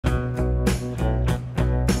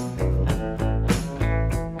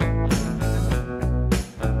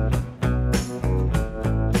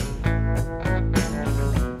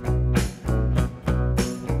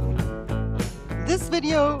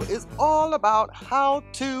is all about how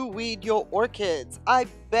to weed your orchids. I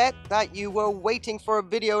bet that you were waiting for a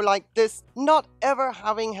video like this, not ever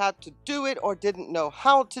having had to do it or didn't know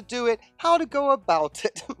how to do it, how to go about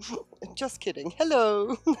it. Just kidding.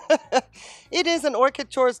 Hello. It is an Orchid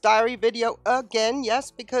Chores Diary video again,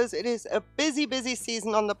 yes, because it is a busy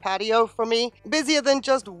season on the patio for me. Busier than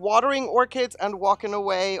just watering orchids and walking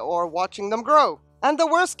away or watching them grow. And the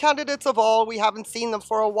worst candidates of all, we haven't seen them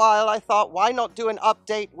for a while. I thought, why not do an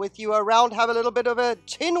update with you around, have a little bit of a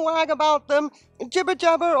chin wag about them. Jibber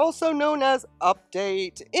jabber, also known as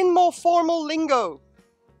update, in more formal lingo.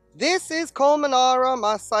 This is Colmanara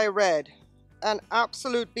Masai Red, an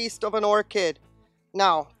absolute beast of an orchid.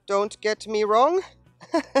 Now, don't get me wrong.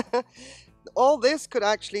 All this could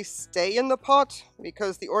actually stay in the pot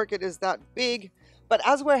because the orchid is that big. But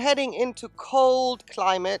as we're heading into cold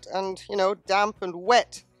climate and, damp and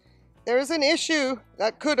wet, there is an issue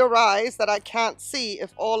that could arise that I can't see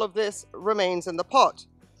if all of this remains in the pot.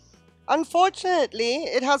 Unfortunately,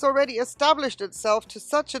 it has already established itself to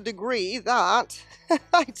such a degree that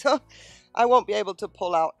I won't be able to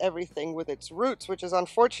pull out everything with its roots, which is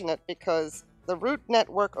unfortunate because the root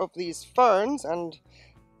network of these ferns, and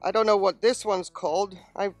I don't know what this one's called,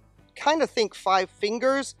 I kind of think 5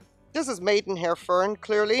 fingers. This is maidenhair fern,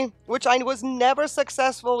 clearly, which I was never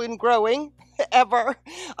successful in growing, ever.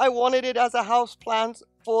 I wanted it as a houseplant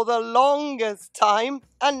for the longest time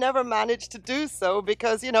and never managed to do so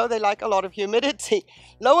because, they like a lot of humidity.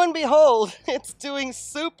 Lo and behold, it's doing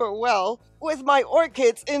super well with my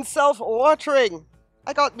orchids in self-watering.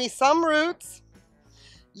 I got me some roots.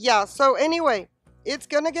 Yeah, so anyway, it's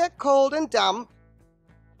gonna get cold and damp.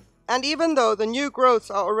 And even though the new growths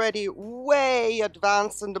are already way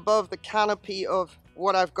advanced and above the canopy of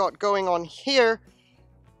what I've got going on here,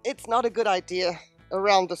 it's not a good idea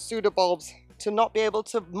around the pseudobulbs to not be able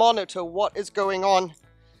to monitor what is going on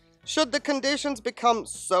should the conditions become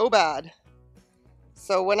so bad.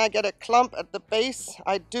 So when I get a clump at the base,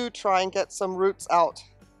 I do try and get some roots out.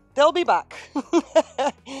 They'll be back.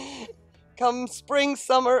 Come spring,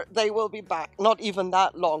 summer, they will be back. Not even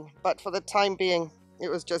that long, but for the time being, it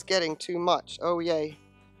was just getting too much. Oh yay,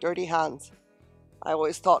 dirty hands. I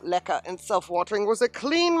always thought Leca and self-watering was a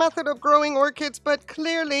clean method of growing orchids, but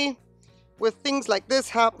clearly, with things like this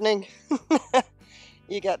happening,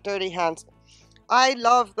 you get dirty hands. I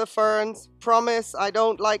love the ferns, promise. I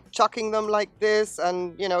don't like chucking them like this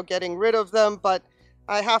and, getting rid of them, but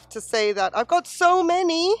I have to say that I've got so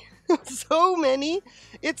many,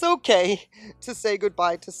 it's okay to say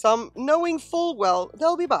goodbye to some, knowing full well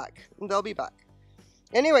they'll be back.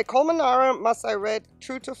 Anyway, Colmanara Masai Red,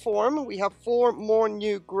 true to form. We have 4 more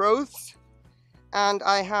new growths, and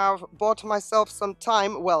I have bought myself some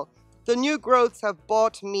time. Well, the new growths have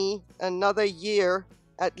bought me another year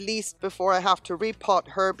at least before I have to repot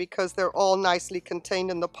her because they're all nicely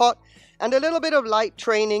contained in the pot. And a little bit of light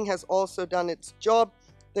training has also done its job.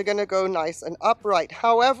 They're going to go nice and upright.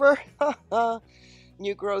 However,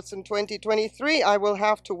 new growths in 2023, I will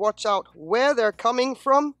have to watch out where they're coming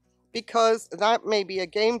from, because that may be a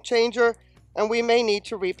game changer and we may need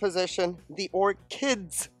to reposition the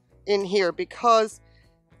orchids in here because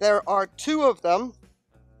there are 2 of them.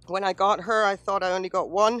 When I got her, I thought I only got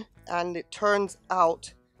 1, and it turns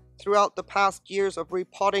out throughout the past years of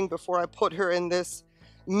repotting before I put her in this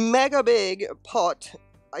mega big pot,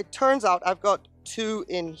 it turns out I've got 2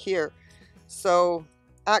 in here. So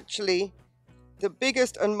actually, the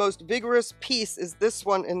biggest and most vigorous piece is this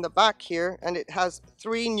one in the back here, and it has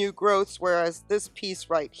 3 new growths, whereas this piece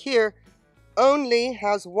right here only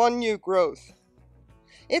has 1 new growth.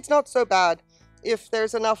 It's not so bad. If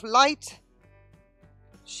there's enough light,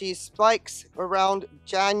 she spikes around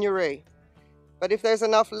January. But if there's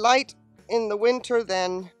enough light in the winter,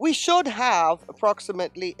 then we should have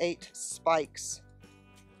approximately 8 spikes.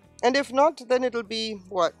 And if not, then it'll be,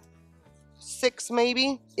 6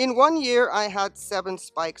 maybe. In 1 year, I had 7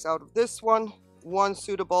 spikes out of this one. 1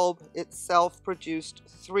 pseudobulb itself produced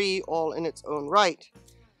 3 all in its own right.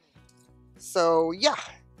 So yeah,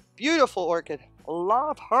 beautiful orchid.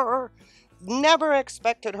 Love her. Never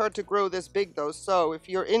expected her to grow this big though. So if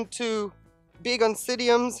you're into big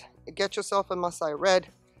oncidiums, get yourself a Masai Red.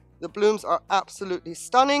 The blooms are absolutely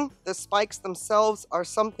stunning. The spikes themselves are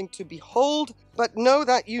something to behold, but know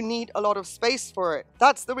that you need a lot of space for it.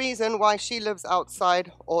 That's the reason why she lives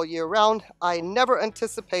outside all year round. I never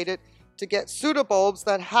anticipated to get pseudobulbs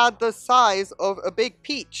that had the size of a big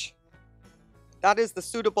peach. That is the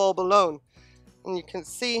pseudobulb alone. And you can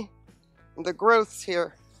see the growths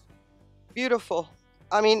here. Beautiful.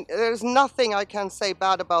 I mean, there's nothing I can say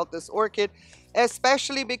bad about this orchid,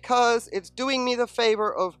 especially because it's doing me the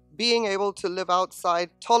favor of being able to live outside,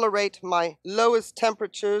 tolerate my lowest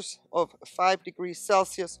temperatures of 5 degrees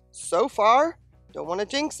Celsius so far. Don't want to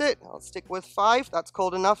jinx it. I'll stick with 5. That's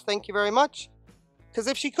cold enough. Thank you very much. Because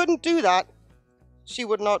if she couldn't do that, she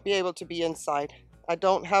would not be able to be inside. I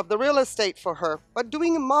don't have the real estate for her, but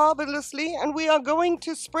doing marvelously, and we are going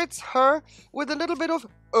to spritz her with a little bit of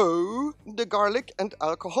the garlic and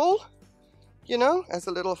alcohol, you know, as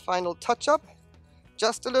a little final touch-up.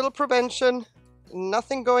 Just a little prevention.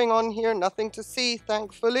 Nothing going on here, nothing to see,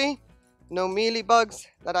 thankfully. No mealybugs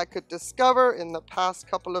that I could discover in the past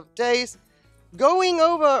couple of days. Going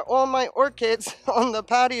over all my orchids on the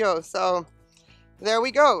patio, so there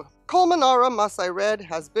we go. Colmanara Masai Red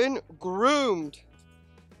has been groomed.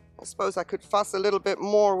 I suppose I could fuss a little bit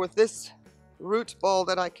more with this root ball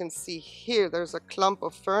that I can see here. There's a clump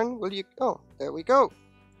of fern. Will you? Oh, there we go.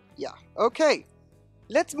 Yeah, okay.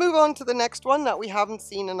 Let's move on to the next one that we haven't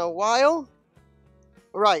seen in a while.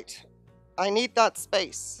 Right, I need that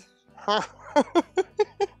space.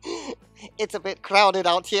 It's a bit crowded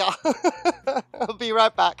out here. I'll be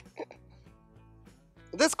right back.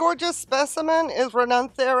 This gorgeous specimen is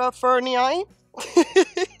Renanthera fernii.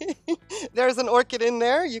 There's an orchid in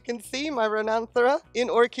there. You can see my Renanthera in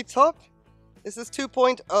orchid top. This is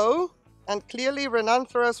 2.0, and clearly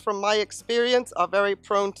Renantheras, from my experience, are very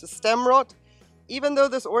prone to stem rot. Even though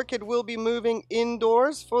this orchid will be moving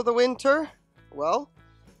indoors for the winter, well,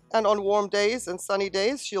 and on warm days and sunny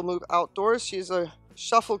days, she'll move outdoors. She's a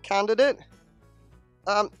shuffle candidate.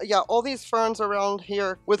 Yeah, all these ferns around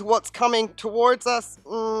here with what's coming towards us,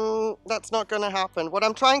 that's not going to happen. What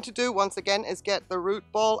I'm trying to do, once again, is get the root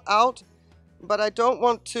ball out, but I don't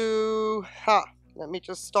want to... Let me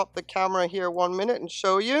just stop the camera here 1 minute and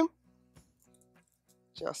show you.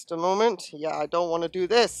 Just a moment. Yeah, I don't want to do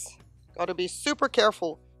this. Got to be super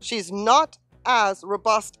careful. She's not as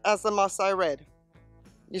robust as the Masai Red.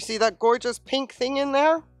 You see that gorgeous pink thing in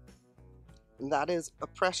there? That is a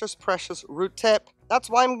precious, precious root tip. That's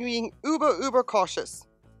why I'm being uber cautious.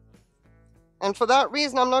 And for that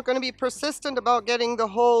reason, I'm not going to be persistent about getting the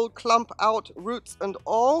whole clump out, roots and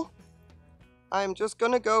all. I'm just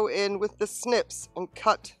going to go in with the snips and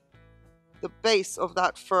cut the base of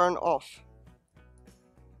that fern off.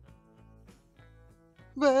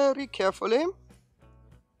 Very carefully.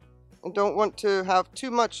 I don't want to have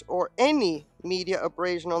too much or any media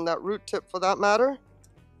abrasion on that root tip for that matter.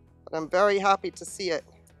 But I'm very happy to see it.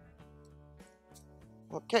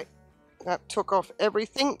 Okay, that took off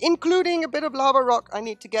everything, including a bit of lava rock. I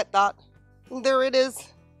need to get that. And there it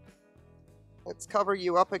is. Let's cover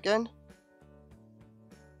you up again.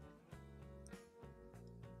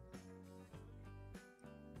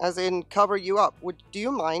 As in, cover you up. Do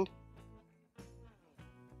you mind?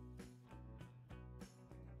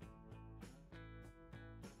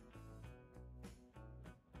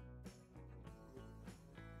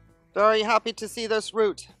 Very happy to see this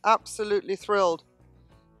root. Absolutely thrilled.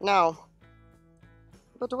 Now,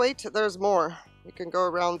 but wait, there's more. We can go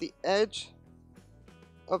around the edge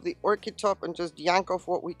of the orchid top and just yank off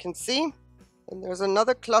what we can see. And there's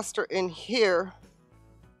another cluster in here.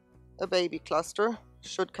 A baby cluster.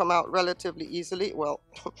 Should come out relatively easily. Well,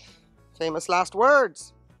 famous last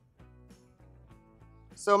words.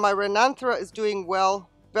 So my Renanthera is doing well.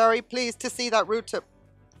 Very pleased to see that root tip.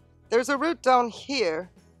 There's a root down here.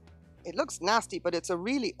 It looks nasty, but it's a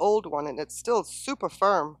really old one and it's still super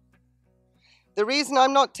firm. The reason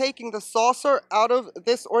I'm not taking the saucer out of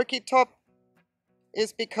this orchid top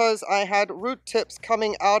is because I had root tips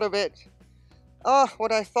coming out of it.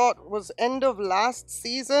 What I thought was end of last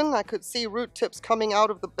season. I could see root tips coming out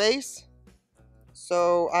of the base.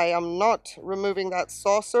 So I am not removing that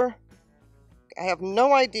saucer. I have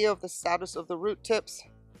no idea of the status of the root tips.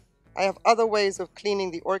 I have other ways of cleaning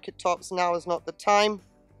the orchid tops. Now is not the time.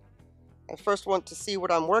 I first want to see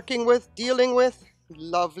what I'm working with, dealing with.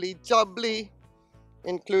 Lovely jubbly,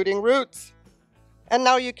 including roots. And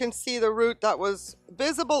now you can see the root that was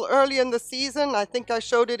visible early in the season. I think I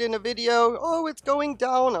showed it in a video. Oh, it's going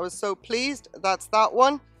down. I was so pleased. That's that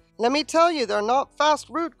one. Let me tell you, they're not fast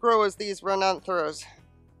root growers, these Renantheras.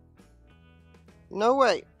 No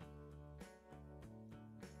way.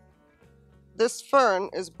 This fern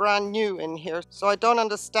is brand new in here, so I don't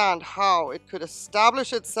understand how it could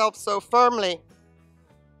establish itself so firmly.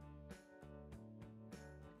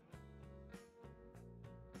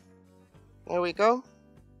 There we go.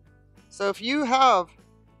 So if you have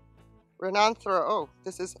Renanthera, oh,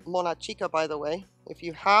 this is monachica, by the way. If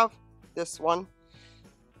you have this one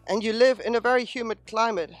and you live in a very humid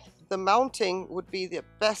climate, the mounting would be the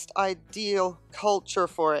best ideal culture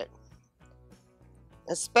for it,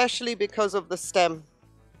 especially because of the stem.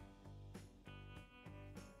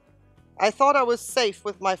 I thought I was safe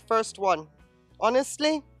with my first one.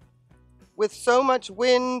 Honestly, with so much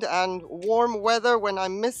wind and warm weather when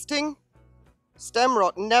I'm misting, stem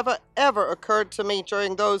rot never ever occurred to me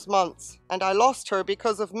during those months. And I lost her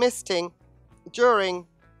because of misting during,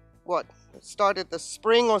 what, started the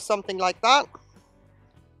spring or something like that.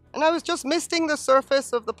 And I was just misting the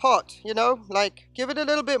surface of the pot, you know, like give it a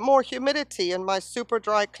little bit more humidity in my super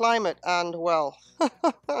dry climate, and well,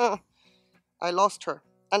 I lost her.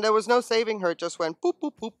 And there was no saving her, it just went boop,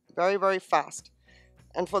 boop, boop, very, very fast.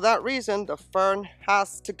 And for that reason, the fern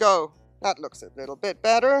has to go. That looks a little bit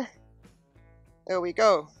better. There we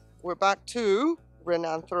go. We're back to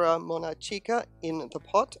Renanthera monachica in the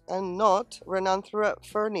pot and not Renanthera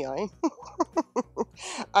fernii.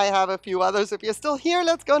 I have a few others. If you're still here,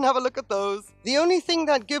 let's go and have a look at those. The only thing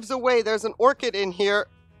that gives away there's an orchid in here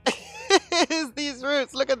is these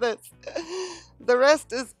roots. Look at this. The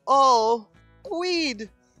rest is all weed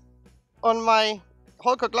on my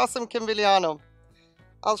Holcoglossum kimballianum.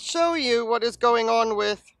 I'll show you what is going on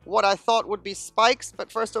with what I thought would be spikes,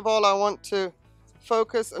 but first of all I want to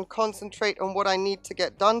focus and concentrate on what I need to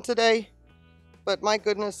get done today. But my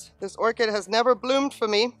goodness, this orchid has never bloomed for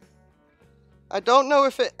me. I don't know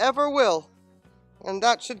if it ever will. And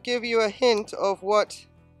that should give you a hint of what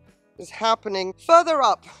is happening further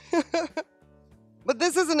up. But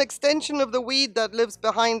this is an extension of the weed that lives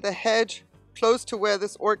behind the hedge, close to where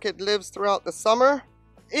this orchid lives throughout the summer,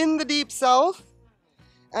 in the deep south.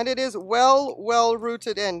 And it is well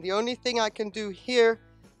rooted in. The only thing I can do here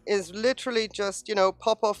is literally just, you know,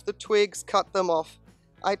 pop off the twigs, cut them off.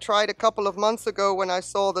 I tried a couple of months ago when I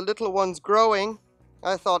saw the little ones growing.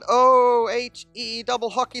 I thought, oh, HE double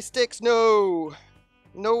hockey sticks, no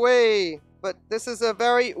way. But this is a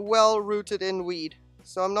very well rooted in weed.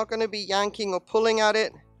 So I'm not going to be yanking or pulling at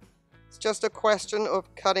it. It's just a question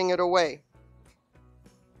of cutting it away.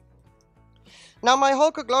 Now my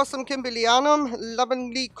Holcoglossum kimballianum,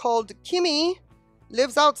 lovingly called Kimmy,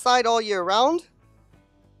 lives outside all year round.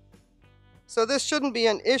 So this shouldn't be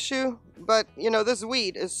an issue, but you know, this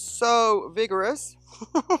weed is so vigorous.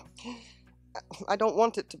 I don't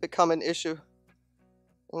want it to become an issue.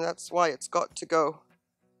 And that's why it's got to go.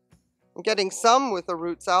 I'm getting some with the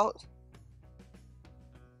roots out.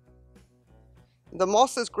 The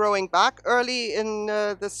moss is growing back. Early in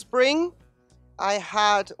the spring, I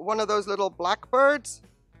had one of those little blackbirds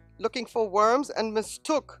looking for worms and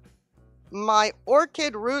mistook my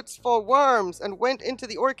orchid roots for worms and went into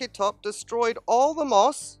the orchid top, destroyed all the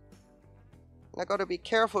moss. I got to be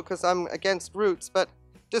careful because I'm against roots, but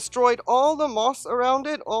destroyed all the moss around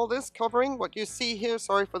it, all this covering, what you see here,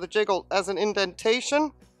 sorry for the jiggle, as an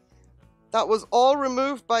indentation. That was all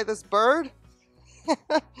removed by this bird,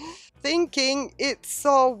 thinking it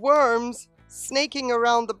saw worms snaking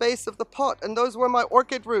around the base of the pot, and those were my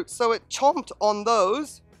orchid roots. So it chomped on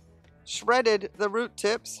those, shredded the root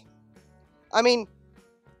tips. I mean,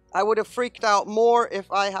 I would have freaked out more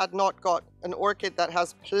if I had not got an orchid that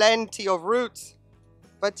has plenty of roots.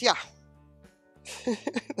 But yeah,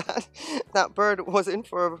 that bird was in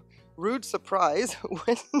for a rude surprise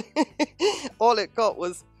when all it got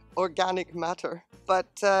was organic matter. But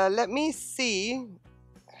let me see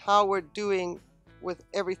how we're doing with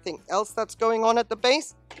everything else that's going on at the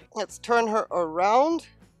base. Let's turn her around.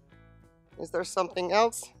 Is there something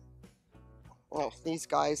else? Oh, these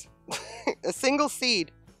guys. A single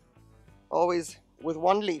seed, always with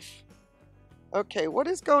one leaf. Okay, what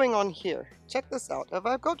is going on here? Check this out. Have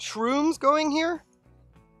I got shrooms going here?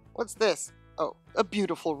 What's this? Oh, a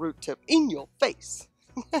beautiful root tip in your face.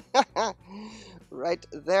 Right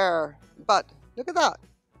there. But look at that.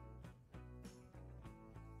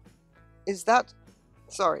 Is that,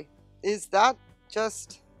 sorry, is that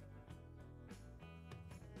just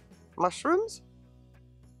mushrooms?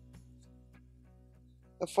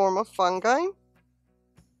 A form of fungi?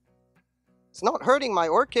 It's not hurting my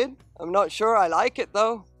orchid. I'm not sure I like it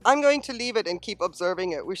though. I'm going to leave it and keep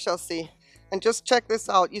observing it. We shall see. And just check this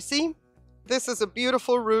out. You see? This is a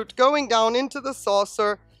beautiful root going down into the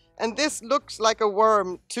saucer. And this looks like a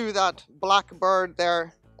worm to that black bird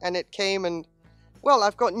there. And it came and, well,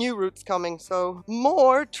 I've got new roots coming. So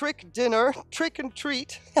more trick dinner, trick and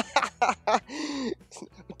treat.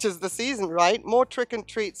 Which is the season, right? More trick and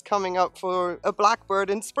treats coming up for a blackbird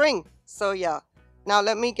in spring. So yeah. Now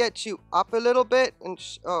let me get you up a little bit and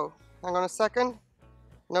oh, hang on a second.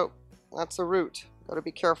 Nope, that's a root. Gotta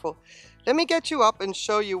be careful. Let me get you up and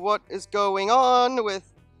show you what is going on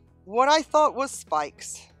with what I thought was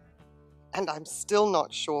spikes. And I'm still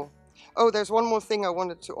not sure. Oh, there's one more thing I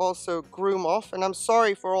wanted to also groom off, and I'm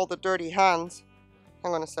sorry for all the dirty hands.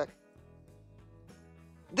 Hang on a sec.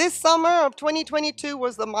 This summer of 2022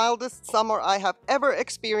 was the mildest summer I have ever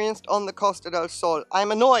experienced on the Costa del Sol.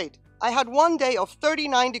 I'm annoyed. I had one day of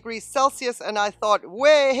 39 degrees Celsius and I thought,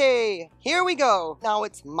 way, hey, here we go. Now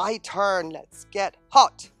it's my turn. Let's get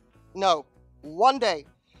hot. No, one day.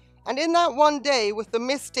 And in that one day, with the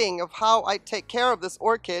misting of how I take care of this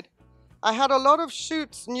orchid, I had a lot of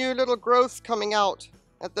shoots, new little growths coming out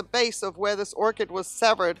at the base of where this orchid was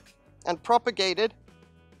severed and propagated.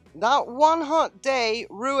 That one hot day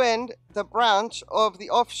ruined the branch of the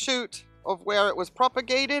offshoot of where it was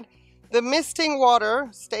propagated. The misting water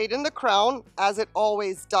stayed in the crown, as it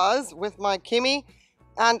always does with my Kimmy,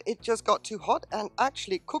 and it just got too hot and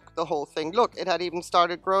actually cooked the whole thing. Look, it had even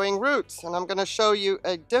started growing roots, and I'm going to show you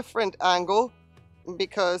a different angle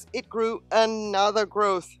because it grew another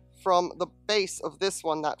growth from the base of this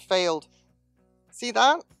one that failed. See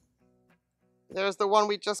that? There's the one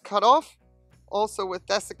we just cut off, also with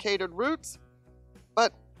desiccated roots.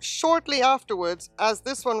 But shortly afterwards, as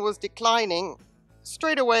this one was declining,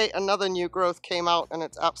 straight away another new growth came out and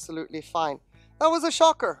it's absolutely fine. That was a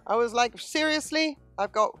shocker. I was like, seriously?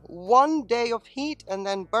 I've got one day of heat and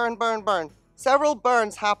then burn, burn, burn. Several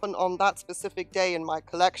burns happened on that specific day in my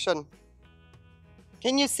collection.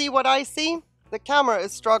 Can you see what I see? The camera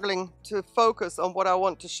is struggling to focus on what I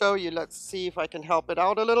want to show you. Let's see if I can help it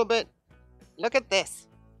out a little bit. Look at this.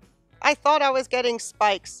 I thought I was getting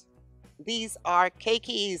spikes. These are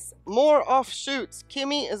keikis, more offshoots.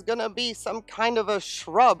 Kimmy is gonna be some kind of a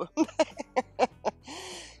shrub.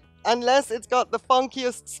 Unless it's got the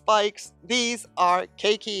funkiest spikes, these are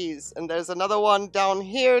keikis. And there's another one down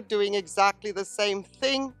here doing exactly the same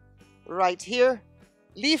thing right here,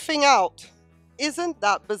 leafing out. Isn't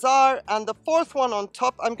that bizarre? And the fourth one on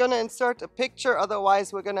top, I'm gonna insert a picture,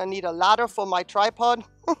 otherwise we're gonna need a ladder for my tripod.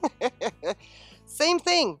 Same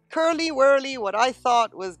thing, curly whirly, what I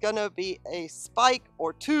thought was gonna be a spike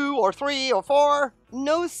or two or three or four.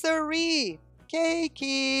 No siree,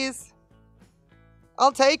 keikis.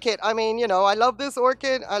 I'll take it. I mean, you know, I love this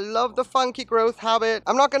orchid. I love the funky growth habit.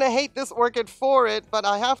 I'm not gonna hate this orchid for it, but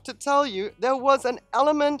I have to tell you, there was an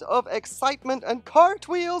element of excitement and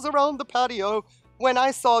cartwheels around the patio when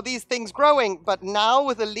I saw these things growing. But now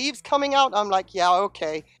with the leaves coming out, I'm like, yeah,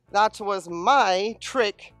 okay. That was my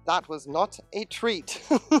trick. That was not a treat.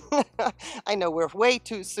 I know we're way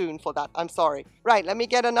too soon for that. I'm sorry. Right, let me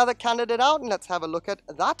get another candidate out and let's have a look at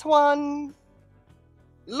that one.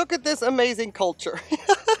 Look at this amazing culture.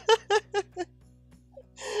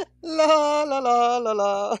 La la la la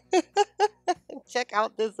la. Check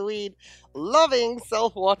out this weed. Loving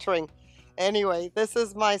self-watering. Anyway, this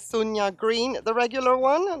is my Sunya Green, the regular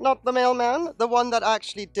one, not the mailman, the one that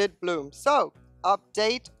actually did bloom. So,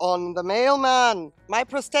 update on the mailman. My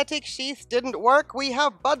prosthetic sheath didn't work. We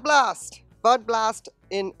have Bud Blast. Bud Blast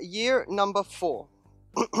in year number 4.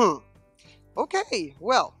 Okay,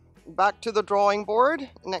 well, back to the drawing board.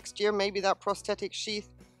 Next year, maybe that prosthetic sheath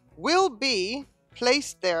will be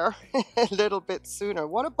placed there a little bit sooner.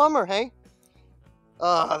 What a bummer, hey?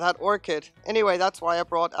 That orchid. Anyway, that's why I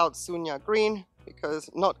brought out Sunya Green, because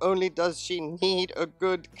not only does she need a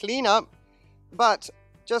good cleanup, but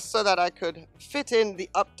just so that I could fit in the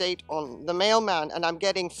update on the mailman. And I'm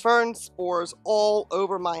getting fern spores all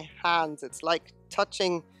over my hands. It's like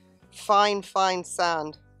touching fine, fine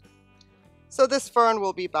sand. So this fern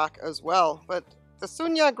will be back as well. But the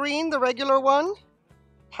Sunya Green, the regular one,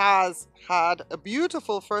 has had a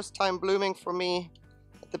beautiful first time blooming for me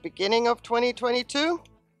at the beginning of 2022.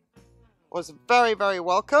 Was very, very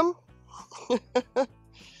welcome.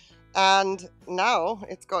 And now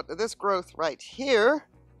it's got this growth right here.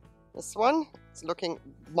 This one, it's looking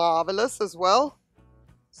marvelous as well.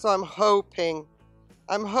 So I'm hoping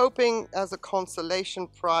as a consolation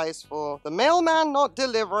prize for the mailman not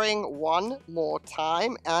delivering one more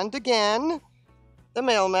time and again. The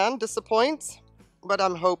mailman disappoints, but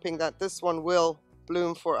I'm hoping that this one will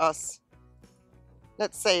bloom for us.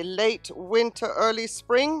 Let's say late winter, early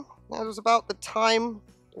spring. That was about the time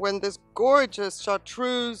when this gorgeous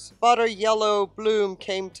chartreuse butter yellow bloom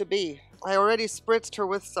came to be. I already spritzed her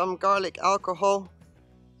with some garlic alcohol.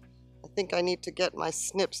 I think I need to get my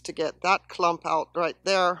snips to get that clump out right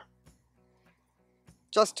there,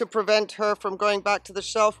 just to prevent her from going back to the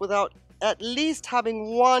shelf without at least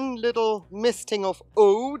having one little misting of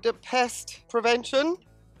eau de peste prevention.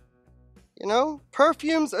 You know,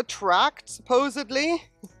 perfumes attract, supposedly.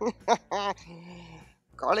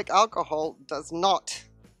 Garlic alcohol does not.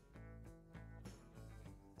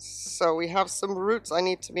 So we have some roots I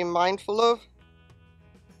need to be mindful of.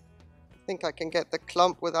 I think I can get the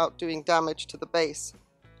clump without doing damage to the base.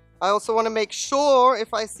 I also want to make sure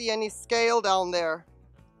if I see any scale down there.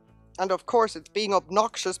 And of course it's being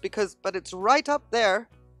obnoxious but it's right up there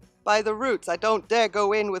by the roots. I don't dare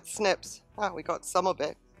go in with snips. Ah, we got some of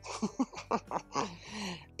it.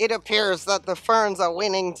 It appears that the ferns are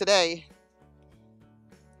winning today.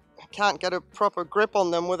 I can't get a proper grip on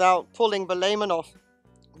them without pulling the layman off.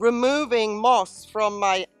 Removing moss from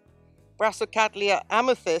my Rhyncholaeliocattleya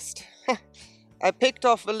amethyst, I picked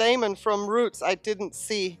off the layman from roots I didn't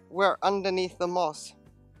see were underneath the moss.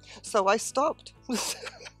 So I stopped.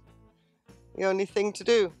 The only thing to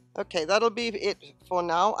do. Okay, that'll be it for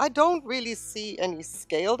now. I don't really see any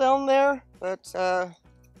scale down there, but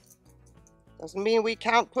doesn't mean we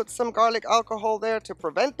can't put some garlic alcohol there to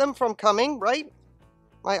prevent them from coming, right?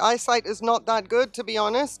 My eyesight is not that good, to be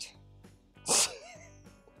honest.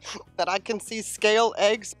 But I can see scale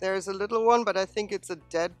eggs. There's a little one, but I think it's a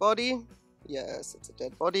dead body. Yes, it's a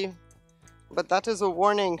dead body. But that is a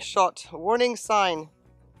warning shot, a warning sign.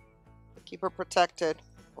 Keep her protected.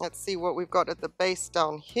 Let's see what we've got at the base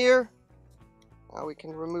down here. Now we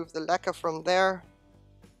can remove the Leca from there.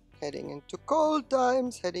 Heading into cold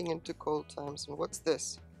times, heading into cold times. And what's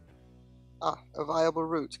this? Ah, a viable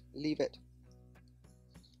root. Leave it.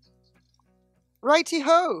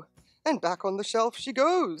 Righty-ho! And back on the shelf she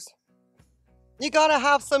goes. You gotta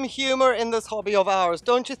have some humor in this hobby of ours,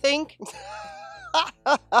 don't you think?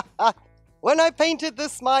 When I painted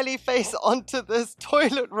this smiley face onto this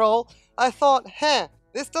toilet roll, I thought,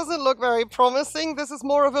 this doesn't look very promising. This is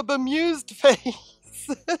more of a bemused face.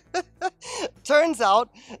 Turns out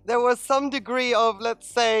there was some degree of, let's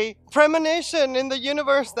say, premonition in the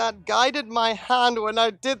universe that guided my hand when I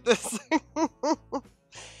did this.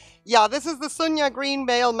 Yeah, this is the Sunya Green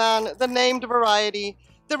Mailman, the named variety.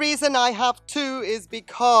 The reason I have two is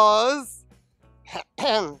because...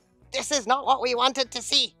 This is not what we wanted to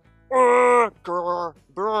see.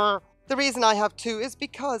 The reason I have two is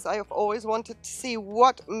because I have always wanted to see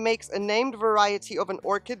what makes a named variety of an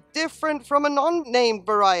orchid different from a non-named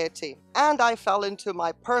variety. And I fell into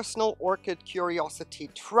my personal orchid curiosity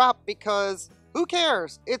trap because who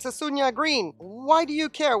cares? It's a Sunya Green. Why do you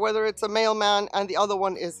care whether it's a mailman and the other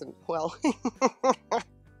one isn't? Well,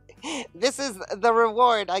 this is the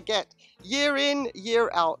reward I get year in, year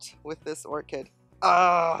out with this orchid.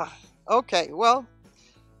 Okay, well,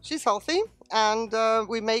 she's healthy, and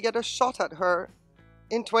we may get a shot at her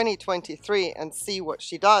in 2023 and see what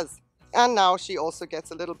she does. And now she also gets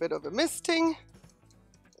a little bit of a misting.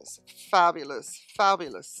 It's fabulous,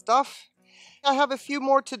 fabulous stuff. I have a few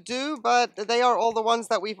more to do, but they are all the ones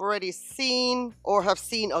that we've already seen or have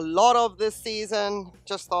seen a lot of this season.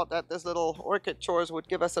 Just thought that this little orchid chores would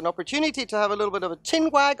give us an opportunity to have a little bit of a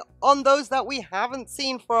chin wag on those that we haven't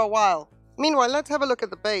seen for a while. Meanwhile, let's have a look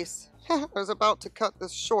at the base. I was about to cut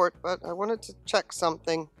this short, but I wanted to check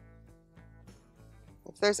something.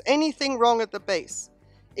 If there's anything wrong at the base,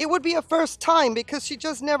 it would be a first time because she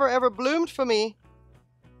just never ever bloomed for me.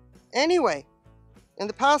 Anyway, in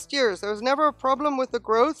the past years, there was never a problem with the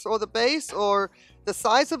growth or the base or the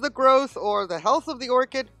size of the growth or the health of the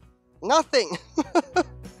orchid. Nothing.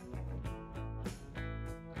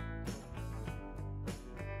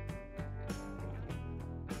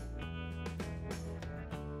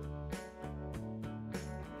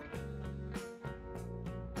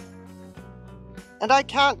 And I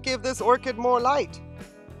can't give this orchid more light.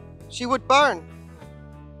 She would burn.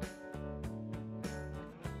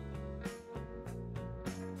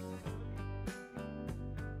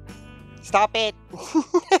 Stop it.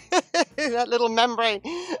 That little membrane.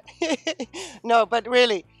 No, but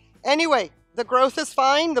really. Anyway, the growth is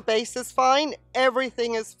fine. The base is fine.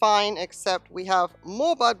 Everything is fine except we have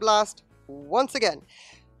more bud blast once again.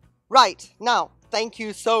 Right, now, thank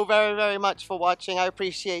you so very, very much for watching. I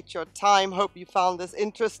appreciate your time. Hope you found this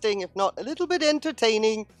interesting, if not a little bit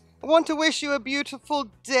entertaining. I want to wish you a beautiful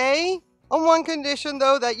day. On one condition,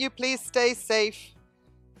 though, that you please stay safe.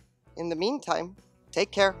 In the meantime,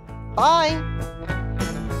 take care. Bye.